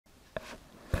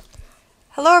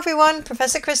Hello everyone,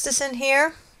 Professor Christensen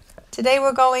here. Today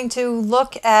we're going to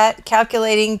look at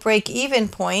calculating break-even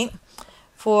point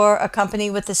for a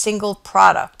company with a single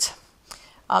product.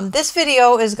 This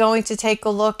video is going to take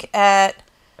a look at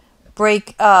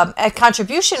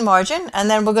contribution margin, and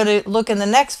then we're going to look in the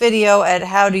next video at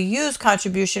how to use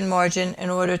contribution margin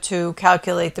in order to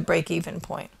calculate the break-even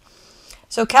point.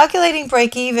 So calculating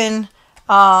break-even,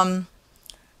 we're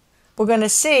going to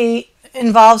see,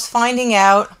 involves finding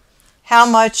out how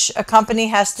much a company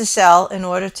has to sell in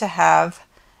order to have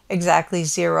exactly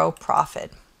zero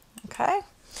profit. Okay?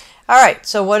 All right,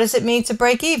 so what does it mean to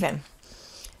break even?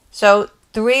 So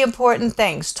three important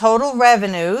things. Total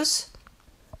revenues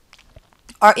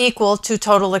are equal to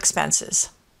total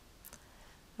expenses.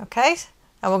 Okay?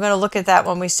 And we're going to look at that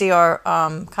when we see our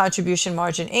contribution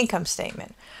margin income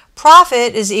statement.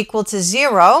 Profit is equal to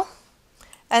zero,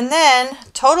 and then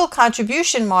total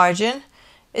contribution margin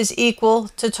is equal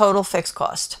to total fixed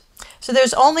cost. So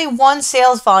there's only one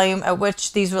sales volume at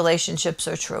which these relationships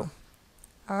are true.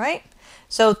 All right?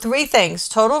 So three things.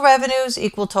 Total revenues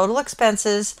equal total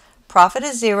expenses, profit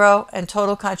is zero, and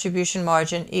total contribution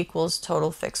margin equals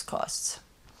total fixed costs.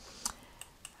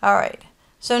 All right.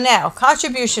 So now,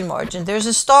 contribution margin. There's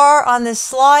a star on this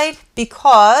slide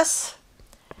because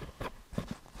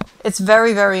it's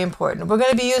very, very important. We're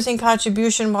going to be using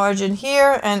contribution margin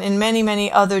here and in many,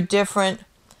 many other different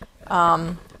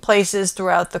places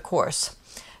throughout the course.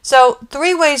 So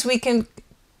three ways we can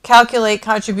calculate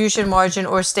contribution margin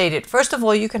or state it. First of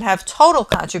all, you can have total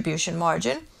contribution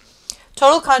margin.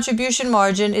 Total contribution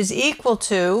margin is equal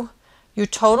to your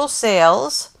total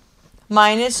sales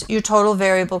minus your total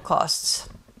variable costs.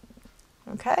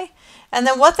 Okay? And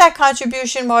then what that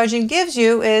contribution margin gives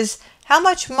you is how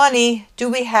much money do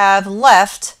we have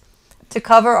left to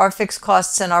cover our fixed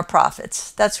costs and our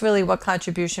profits. That's really what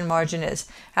contribution margin is.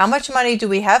 How much money do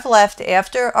we have left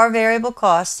after our variable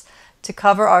costs to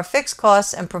cover our fixed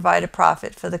costs and provide a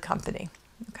profit for the company?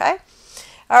 Okay?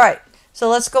 All right, so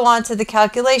let's go on to the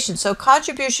calculation. So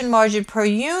contribution margin per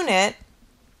unit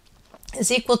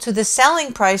is equal to the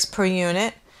selling price per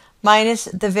unit minus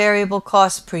the variable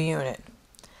cost per unit.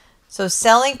 So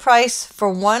selling price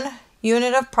for 1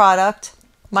 unit of product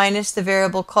minus the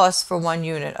variable cost for 1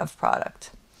 unit of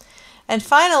product. And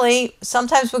finally,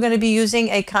 sometimes we're going to be using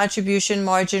a contribution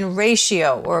margin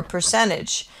ratio or a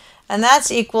percentage. And that's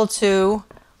equal to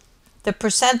the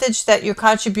percentage that your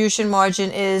contribution margin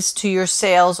is to your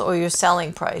sales or your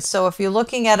selling price. So if you're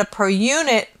looking at a per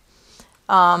unit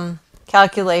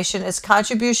calculation, it's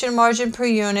contribution margin per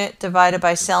unit divided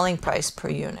by selling price per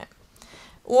unit.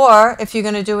 Or if you're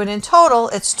going to do it in total,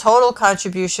 it's total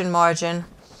contribution margin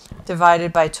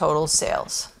divided by total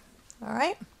sales. All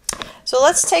right, so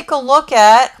let's take a look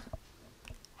at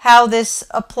how this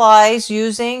applies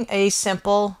using a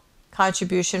simple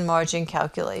contribution margin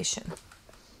calculation.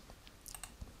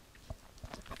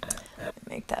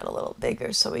 Make that a little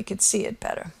bigger so we could see it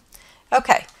better.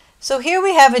 Okay, so here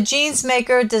we have a jeans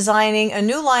maker designing a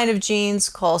new line of jeans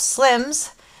called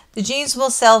Slims. The jeans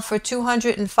will sell for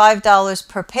 $205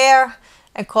 per pair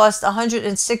and cost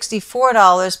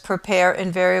 $164 per pair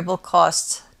in variable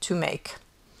costs to make.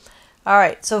 All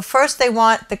right, so first they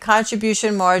want the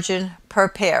contribution margin per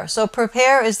pair. So per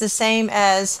pair is the same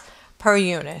as per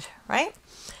unit, right?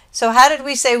 So how did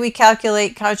we say we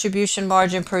calculate contribution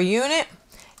margin per unit?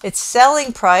 It's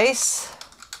selling price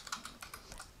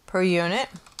per unit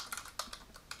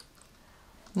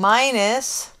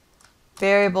minus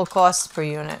variable costs per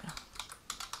unit.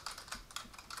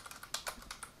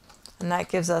 And that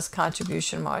gives us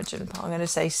contribution margin. I'm going to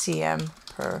say CM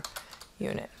per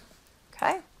unit.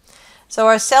 Okay? So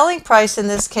our selling price in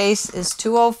this case is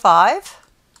 $205.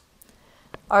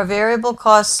 Our variable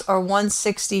costs are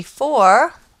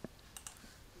 $164.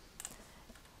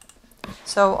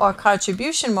 So our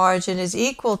contribution margin is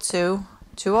equal to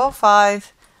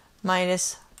 $205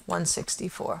 minus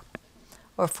 $164,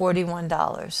 or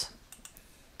 $41.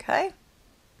 Okay?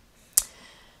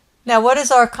 Now, what is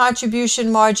our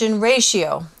contribution margin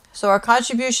ratio? So our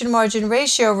contribution margin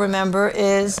ratio, remember,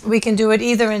 is we can do it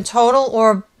either in total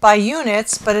or by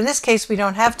units, but in this case we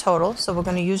don't have total, so we're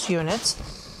going to use units.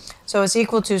 So it's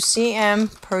equal to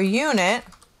CM per unit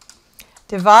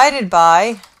divided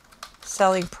by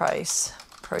selling price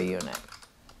per unit.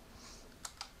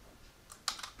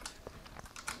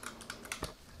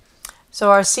 So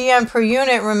our CM per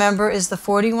unit, remember, is the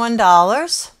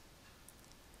 $41.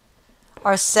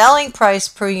 Our selling price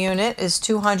per unit is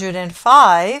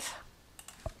 $205.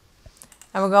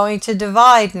 And we're going to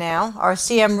divide now. Our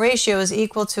CM ratio is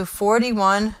equal to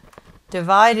 41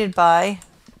 divided by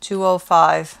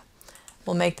 205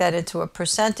 We'll make that into a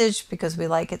percentage because we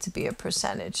like it to be a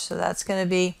percentage. So that's going to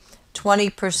be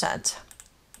 20%.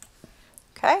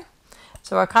 Okay,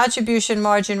 so our contribution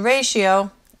margin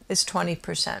ratio is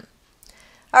 20%.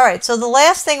 All right, so the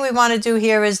last thing we want to do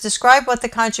here is describe what the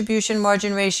contribution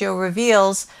margin ratio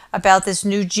reveals about this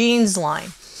new jeans line.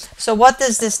 So what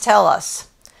does this tell us?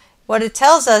 What it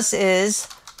tells us is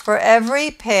for every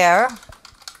pair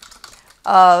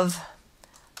of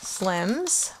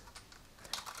Slims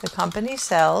the company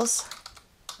sells,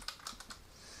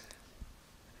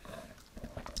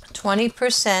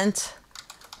 20%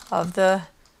 of the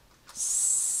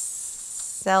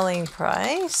selling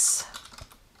price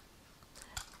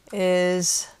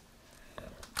is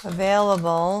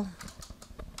available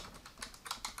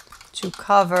to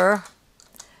cover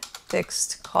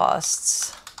fixed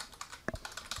costs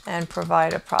and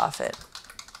provide a profit.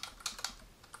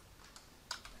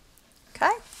 Okay?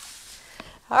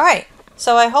 All right.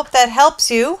 So I hope that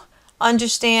helps you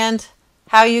understand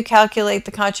how you calculate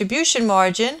the contribution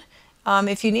margin.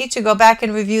 If you need to, go back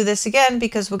and review this again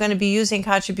because we're going to be using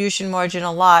contribution margin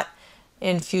a lot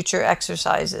in future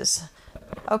exercises.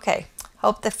 Okay,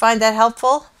 hope to find that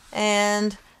helpful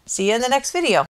and see you in the next video.